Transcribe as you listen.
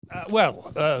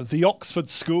The Oxford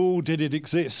School, did it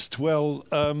exist? Well,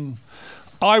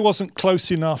 I wasn't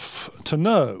close enough to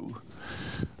know,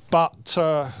 but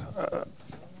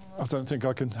I don't think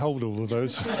I can hold all of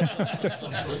those.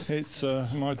 It's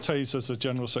my days as a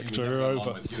General Secretary are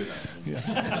over.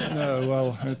 Yeah. No,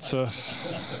 well, it's...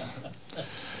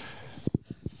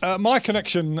 my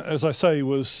connection, as I say,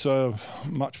 was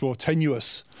much more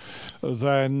tenuous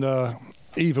than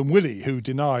even Willie, who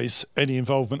denies any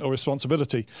involvement or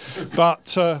responsibility.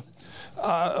 But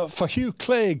for Hugh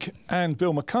Clegg and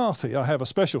Bill McCarthy, I have a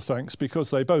special thanks because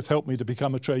they both helped me to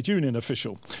become a trade union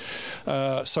official.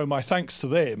 So my thanks to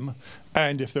them,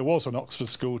 and if there was an Oxford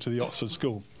School, to the Oxford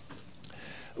School.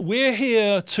 We're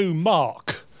here to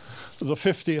mark the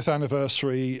 50th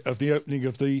anniversary of the opening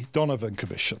of the Donovan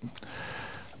Commission.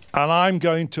 And I'm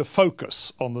going to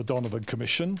focus on the Donovan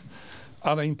Commission.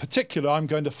 And in particular, I'm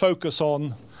going to focus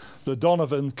on the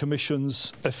Donovan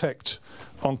Commission's effect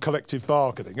on collective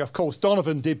bargaining. Of course,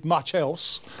 Donovan did much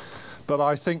else, but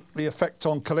I think the effect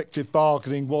on collective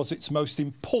bargaining was its most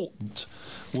important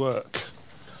work.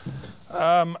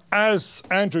 As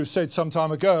Andrew said some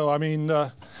time ago, I mean,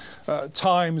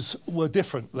 times were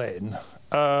different then.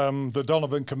 The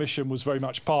Donovan Commission was very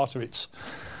much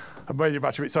very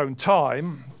much of its own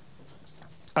time.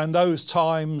 And those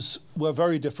times were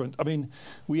very different. I mean,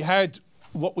 we had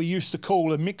what we used to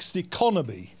call a mixed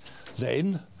economy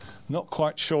then. Not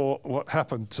quite sure what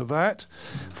happened to that.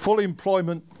 Full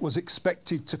employment was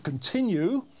expected to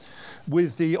continue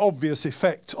with the obvious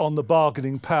effect on the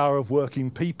bargaining power of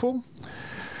working people.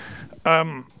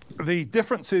 The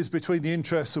differences between the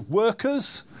interests of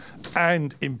workers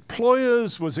and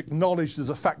employers was acknowledged as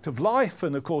a fact of life.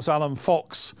 And of course, Alan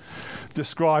Fox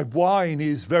described why in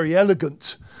his very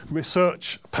elegant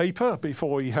research paper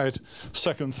before he had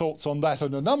second thoughts on that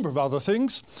and a number of other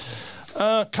things.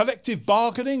 Collective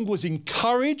bargaining was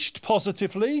encouraged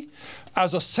positively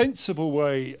as a sensible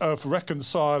way of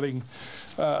reconciling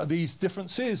these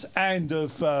differences and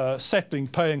of settling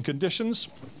pay and conditions.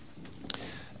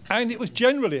 And it was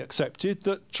generally accepted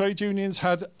that trade unions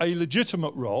had a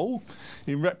legitimate role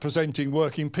in representing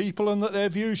working people and that their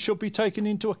views should be taken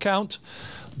into account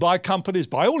by companies,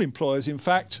 by all employers in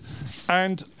fact,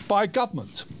 and by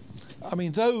government. I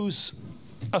mean, those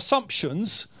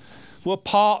assumptions were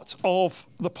part of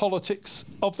the politics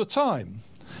of the time.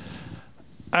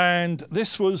 And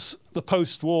this was the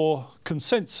post-war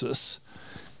consensus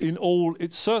in all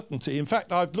its certainty. In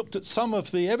fact, I've looked at some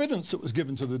of the evidence that was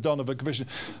given to the Donovan Commission,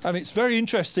 and it's very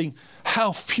interesting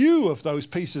how few of those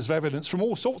pieces of evidence from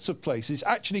all sorts of places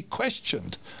actually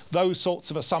questioned those sorts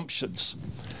of assumptions.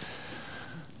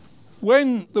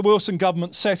 When the Wilson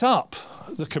government set up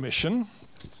the Commission,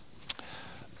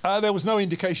 there was no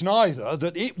indication either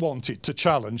that it wanted to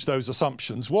challenge those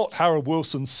assumptions. What Harold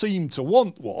Wilson seemed to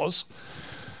want was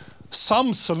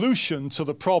some solution to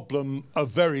the problem of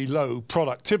very low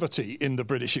productivity in the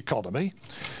British economy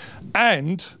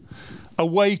and a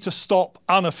way to stop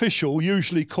unofficial,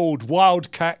 usually called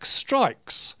wildcat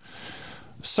strikes.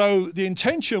 So the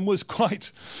intention was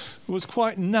quite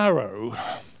narrow.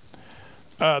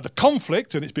 The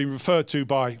conflict, and it's been referred to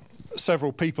by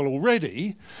several people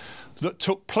already, that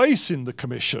took place in the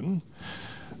Commission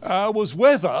was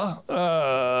whether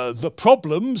the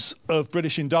problems of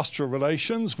British industrial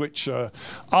relations, which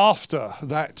after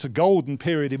that golden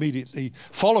period immediately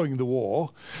following the war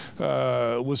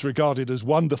was regarded as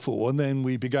wonderful, and then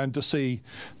we began to see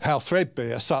how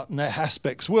threadbare certain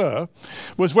aspects were,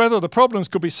 was whether the problems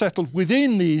could be settled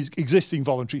within the existing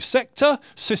voluntary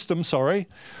system,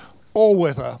 or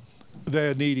whether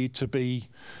there needed to be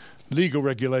legal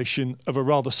regulation of a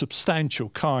rather substantial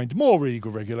kind, more legal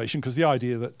regulation, because the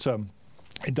idea that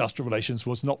industrial relations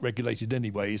was not regulated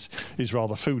anyways is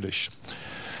rather foolish.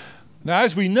 Now,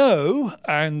 as we know,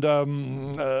 and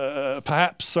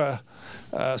perhaps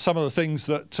some of the things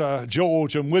that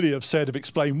George and Willie have said have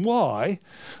explained why,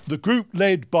 the group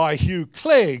led by Hugh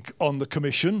Clegg on the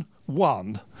Commission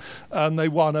won. And they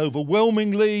won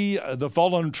overwhelmingly. The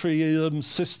voluntarism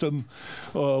system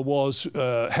was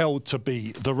held to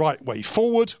be the right way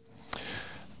forward.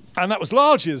 And that was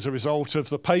largely as a result of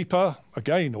the paper,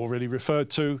 again already referred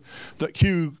to, that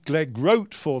Hugh Clegg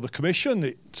wrote for the Commission.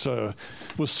 It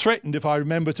was threatened, if I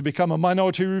remember, to become a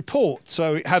minority report.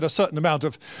 So it had a certain amount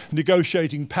of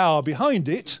negotiating power behind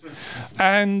it.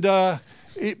 And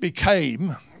it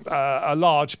became a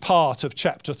large part of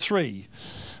Chapter 3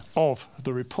 of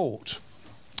the report.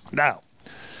 Now,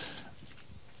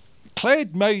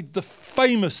 Clegg made the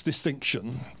famous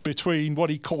distinction between what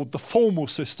he called the formal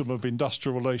system of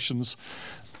industrial relations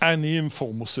and the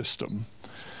informal system.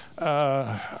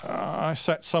 I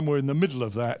sat somewhere in the middle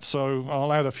of that, so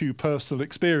I'll add a few personal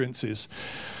experiences.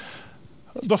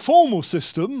 The formal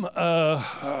system,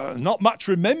 not much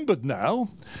remembered now,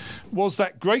 was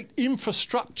that great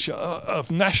infrastructure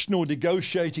of national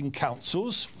negotiating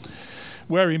councils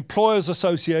where employers'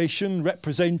 associations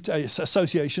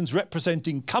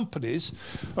representing companies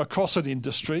across an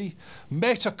industry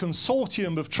met a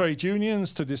consortium of trade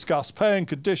unions to discuss pay and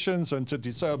conditions and to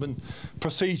determine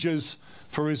procedures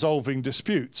for resolving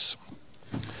disputes.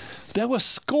 There were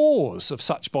scores of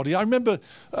such bodies. I remember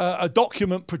a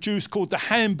document produced called the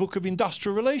Handbook of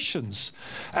Industrial Relations,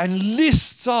 and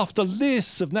lists after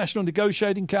lists of national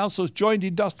negotiating councils, joint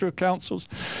industrial councils,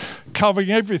 covering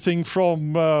everything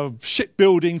from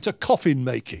shipbuilding to coffin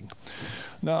making.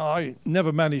 Now, I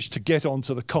never managed to get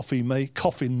onto the coffin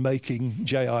making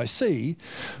JIC,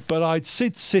 but I'd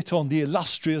sit on the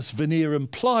illustrious Veneer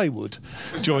and Plywood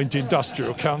Joint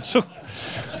Industrial Council.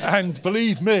 And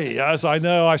believe me, as I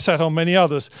know, I sat on many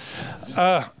others.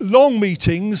 Long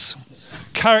meetings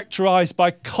characterised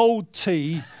by cold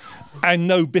tea and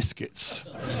no biscuits.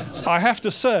 I have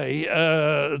to say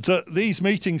that these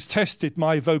meetings tested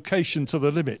my vocation to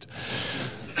the limit.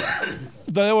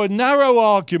 There were narrow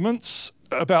arguments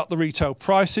about the retail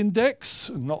price index,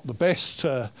 not the best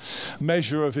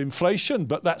measure of inflation,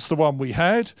 but that's the one we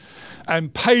had,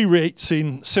 and pay rates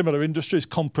in similar industries,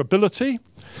 comparability.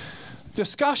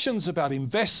 Discussions about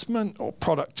investment or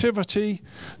productivity,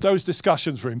 those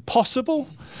discussions were impossible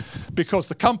because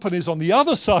the companies on the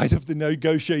other side of the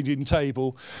negotiating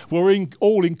table were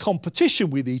all in competition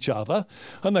with each other,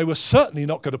 and they were certainly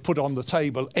not going to put on the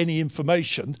table any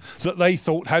information that they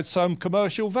thought had some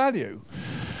commercial value.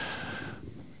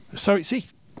 So it's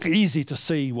easy to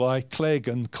see why Clegg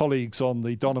and colleagues on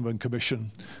the Donovan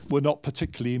Commission were not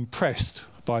particularly impressed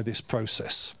by this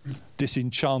process,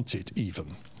 disenchanted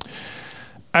even.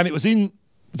 And it was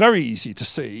very easy to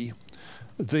see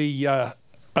the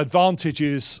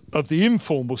advantages of the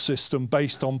informal system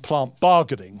based on plant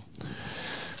bargaining,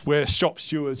 where shop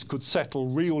stewards could settle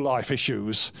real-life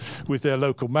issues with their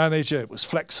local manager. It was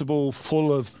flexible,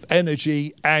 full of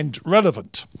energy, and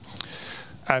relevant.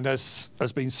 And as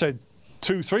has been said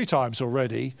 2-3 times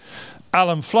already,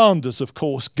 Alan Flanders, of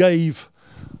course, gave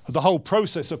the whole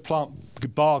process of plant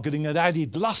bargaining an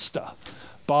added lustre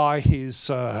by his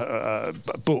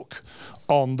book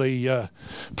on the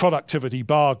productivity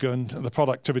bargain, the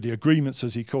productivity agreements,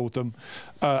 as he called them,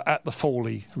 at the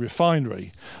Fawley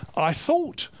refinery. I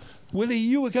thought, Willie,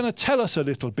 you were going to tell us a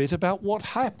little bit about what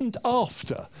happened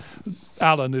after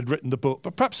Alan had written the book,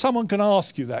 but perhaps someone can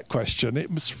ask you that question. It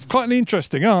was quite an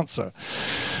interesting answer.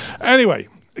 Anyway,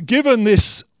 given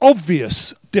this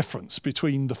obvious difference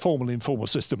between the formal and informal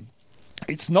system,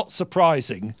 it's not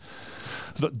surprising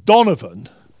that Donovan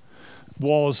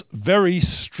was very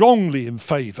strongly in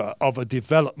favour of a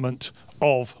development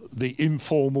of the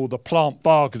informal, the plant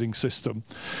bargaining system.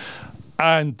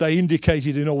 And they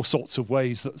indicated in all sorts of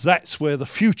ways that that's where the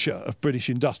future of British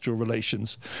industrial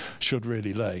relations should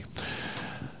really lay.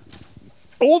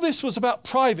 All this was about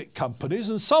private companies,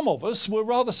 and some of us were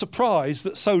rather surprised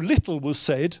that so little was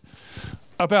said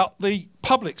about the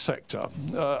public sector.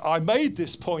 I made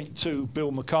this point to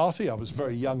Bill McCarthy, I was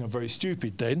very young and very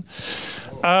stupid then,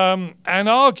 and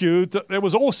argued that there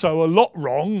was also a lot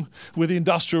wrong with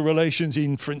industrial relations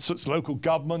in, for instance, local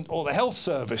government or the health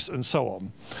service and so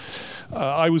on.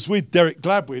 I was with Derek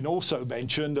Gladwin, also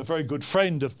mentioned, a very good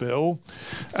friend of Bill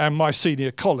and my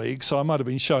senior colleague, so I might have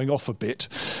been showing off a bit.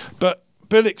 But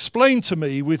Bill explained to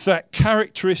me with that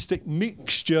characteristic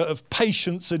mixture of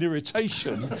patience and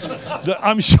irritation that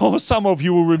I'm sure some of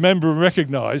you will remember and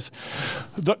recognise,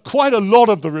 that quite a lot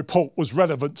of the report was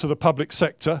relevant to the public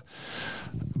sector,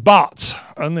 but,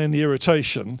 and then the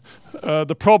irritation,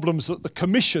 the problems that the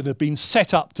Commission had been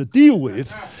set up to deal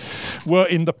with were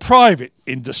in the private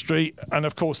industry, and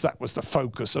of course that was the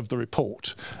focus of the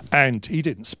report. And he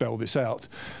didn't spell this out,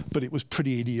 but it was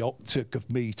pretty idiotic of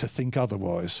me to think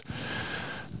otherwise.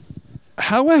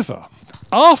 However,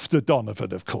 after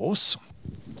Donovan, of course,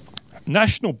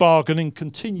 national bargaining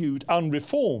continued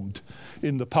unreformed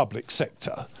in the public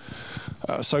sector.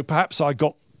 So perhaps I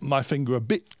got my finger a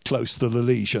bit close to the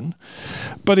lesion.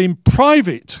 But in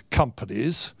private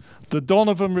companies, the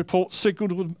Donovan report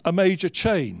signalled a major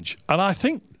change. And I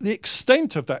think the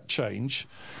extent of that change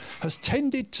has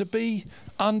tended to be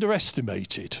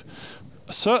underestimated.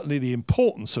 Certainly the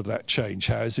importance of that change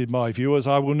has, in my view, as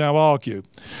I will now argue.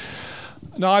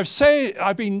 Now,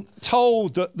 I've been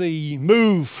told that the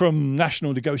move from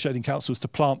national negotiating councils to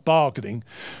plant bargaining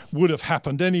would have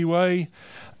happened anyway,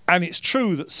 And it's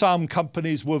true that some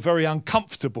companies were very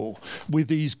uncomfortable with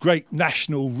these great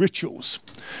national rituals.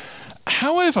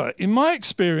 However, in my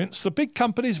experience, the big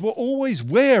companies were always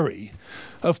wary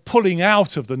of pulling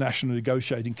out of the national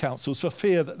negotiating councils for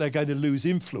fear that they're going to lose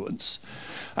influence.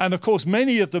 And of course,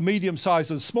 many of the medium-sized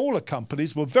and smaller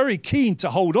companies were very keen to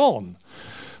hold on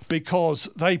because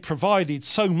they provided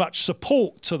so much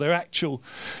support to their actual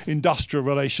industrial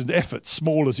relations efforts,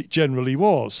 small as it generally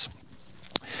was.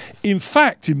 In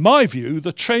fact, in my view,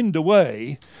 the trend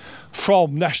away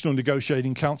from national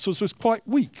negotiating councils was quite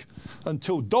weak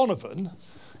until Donovan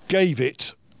gave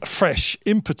it fresh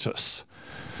impetus.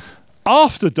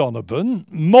 After Donovan,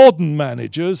 modern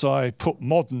managers, I put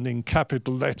modern in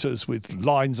capital letters with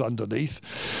lines underneath,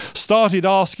 started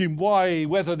asking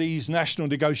whether these national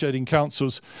negotiating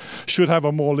councils should have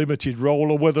a more limited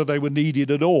role or whether they were needed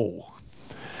at all.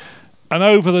 And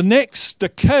over the next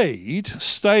decade,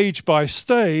 stage by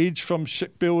stage, from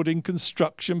shipbuilding,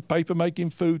 construction,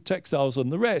 papermaking, food, textiles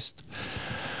and the rest,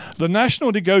 the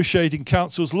national negotiating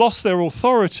councils lost their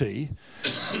authority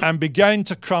and began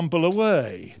to crumble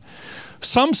away.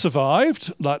 Some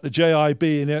survived, like the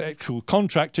JIB in electrical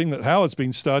contracting that Howard's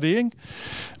been studying,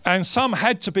 and some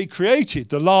had to be created,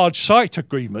 the large site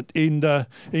agreement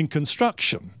in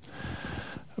construction.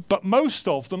 But most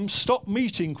of them stopped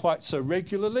meeting quite so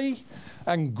regularly,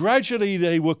 and gradually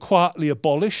they were quietly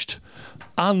abolished,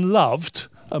 unloved,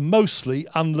 and mostly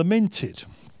unlamented.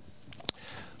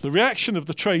 The reaction of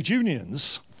the trade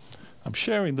unions, I'm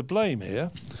sharing the blame here,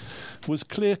 was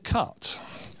clear-cut.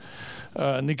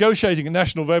 Negotiating at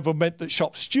national level meant that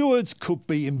shop stewards could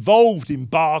be involved in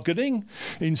bargaining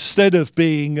instead of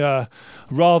being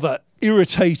rather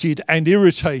irritated and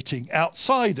irritating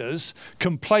outsiders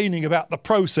complaining about the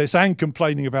process and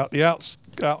complaining about the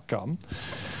outcome.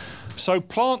 So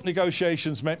plant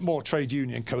negotiations meant more trade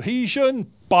union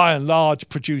cohesion, by and large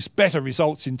produced better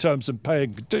results in terms of pay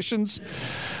and conditions.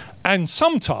 And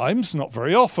sometimes, not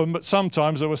very often, but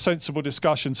sometimes there were sensible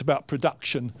discussions about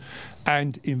production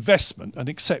and investment, an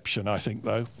exception, I think,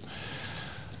 though.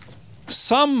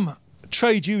 Some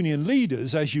trade union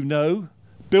leaders, as you know,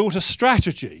 built a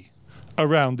strategy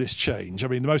around this change. I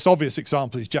mean, the most obvious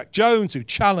example is Jack Jones, who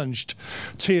challenged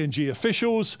T&G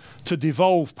officials to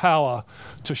devolve power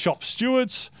to shop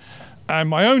stewards. And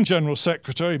my own General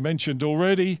Secretary, mentioned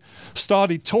already,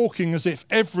 started talking as if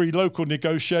every local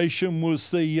negotiation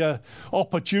was the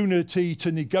opportunity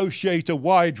to negotiate a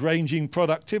wide-ranging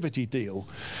productivity deal.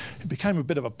 It became a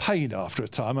bit of a pain after a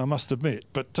time, I must admit,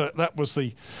 but that was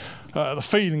the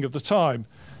feeling of the time.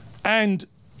 And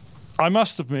I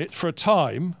must admit, for a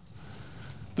time,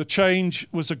 the change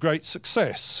was a great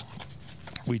success.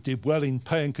 We did well in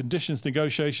pay and conditions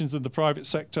negotiations in the private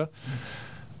sector,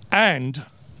 and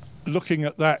looking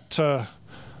at that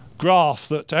graph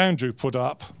that Andrew put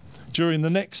up, during the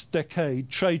next decade,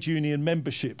 trade union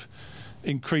membership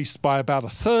increased by about a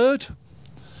third.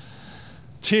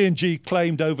 T&G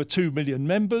claimed over 2 million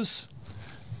members.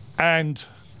 And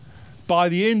by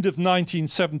the end of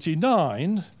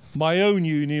 1979, my own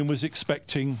union was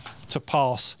expecting to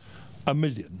pass 1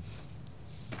 million.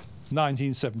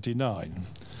 1979.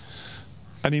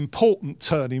 An important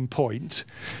turning point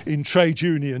in trade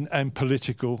union and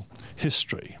political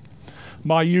history.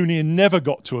 My union never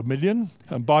got to 1 million,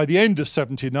 and by the end of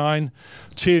 79,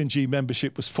 T&G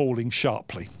membership was falling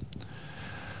sharply.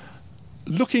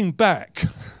 Looking back,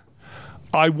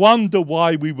 I wonder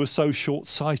why we were so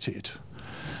short-sighted.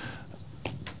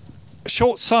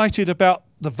 Short-sighted about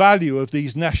the value of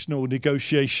these national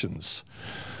negotiations.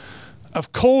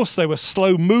 Of course, they were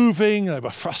slow-moving, they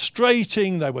were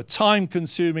frustrating, they were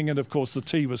time-consuming, and of course the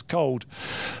tea was cold.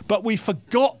 But we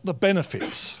forgot the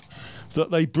benefits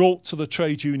that they brought to the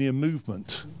trade union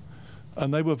movement,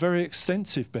 and they were very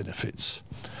extensive benefits.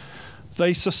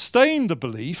 They sustained the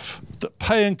belief that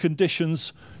pay and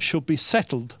conditions should be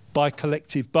settled by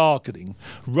collective bargaining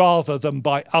rather than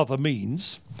by other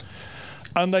means,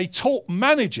 and they taught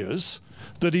managers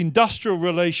that industrial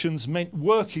relations meant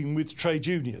working with trade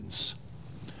unions.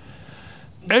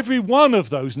 Every one of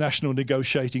those national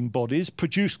negotiating bodies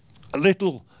produced a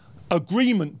little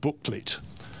agreement booklet.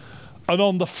 And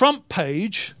on the front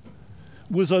page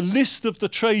was a list of the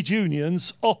trade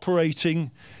unions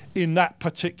operating in that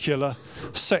particular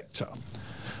sector.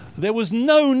 There was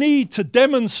no need to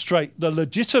demonstrate the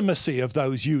legitimacy of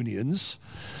those unions.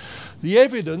 The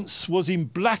evidence was in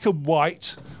black and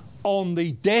white on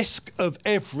the desk of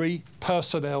every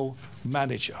personnel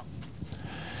manager.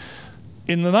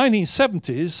 In the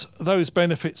 1970s, those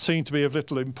benefits seemed to be of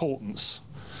little importance,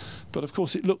 but of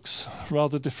course it looks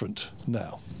rather different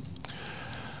now.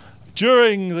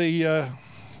 During the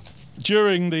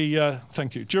during the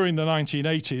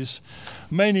 1980s,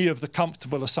 many of the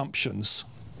comfortable assumptions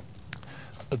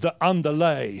that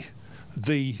underlay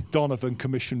the Donovan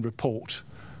Commission report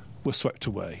were swept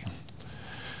away.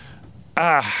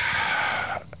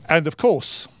 And of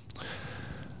course,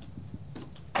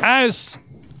 as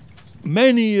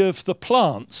many of the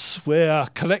plants where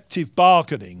collective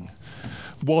bargaining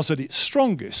was at its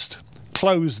strongest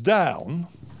closed down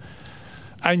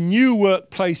and new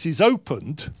workplaces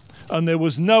opened and there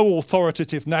was no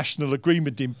authoritative national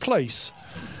agreement in place,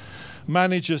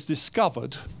 managers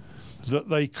discovered that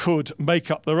they could make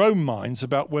up their own minds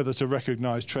about whether to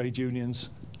recognise trade unions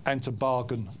and to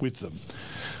bargain with them.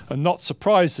 And not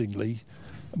surprisingly,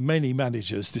 many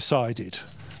managers decided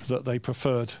that they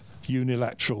preferred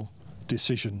unilateral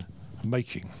decision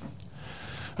making.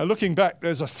 And looking back,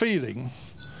 there's a feeling,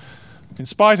 in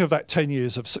spite of that 10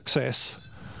 years of success,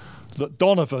 that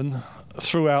Donovan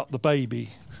threw out the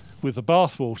baby with the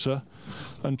bathwater,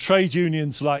 and trade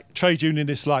unionists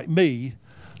like me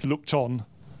looked on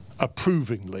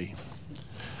approvingly.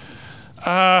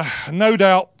 No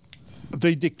doubt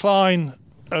the decline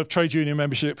of trade union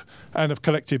membership and of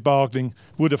collective bargaining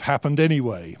would have happened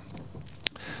anyway.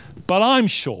 But I'm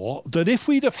sure that if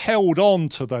we'd have held on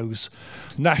to those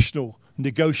national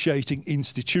negotiating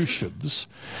institutions,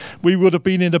 we would have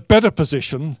been in a better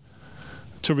position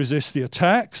to resist the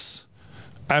attacks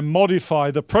and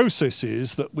modify the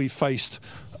processes that we faced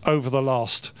over the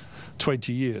last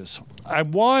 20 years.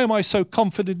 And why am I so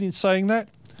confident in saying that?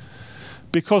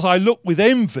 Because I look with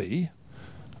envy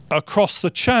across the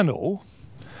Channel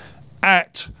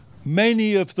at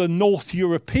many of the North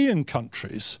European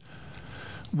countries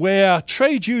where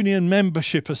trade union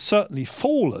membership has certainly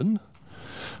fallen,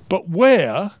 but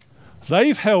where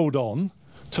they've held on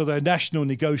to their national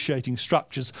negotiating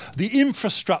structures, the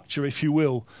infrastructure, if you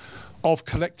will, of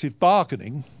collective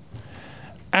bargaining,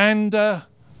 and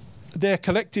their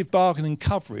collective bargaining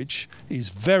coverage is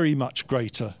very much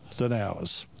greater than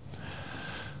ours.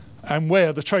 And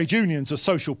where the trade unions as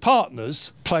social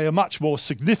partners play a much more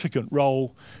significant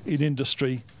role in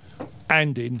industry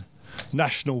and in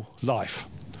national life.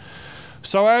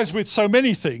 So as with so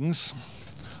many things,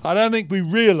 I don't think we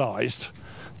realised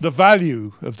the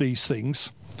value of these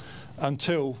things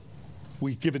until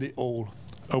we'd given it all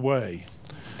away.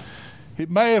 It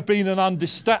may have been an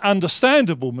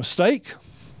understandable mistake,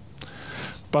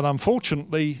 but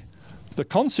unfortunately the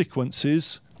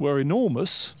consequences were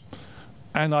enormous,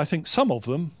 and I think some of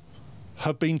them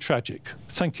have been tragic.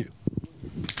 Thank you.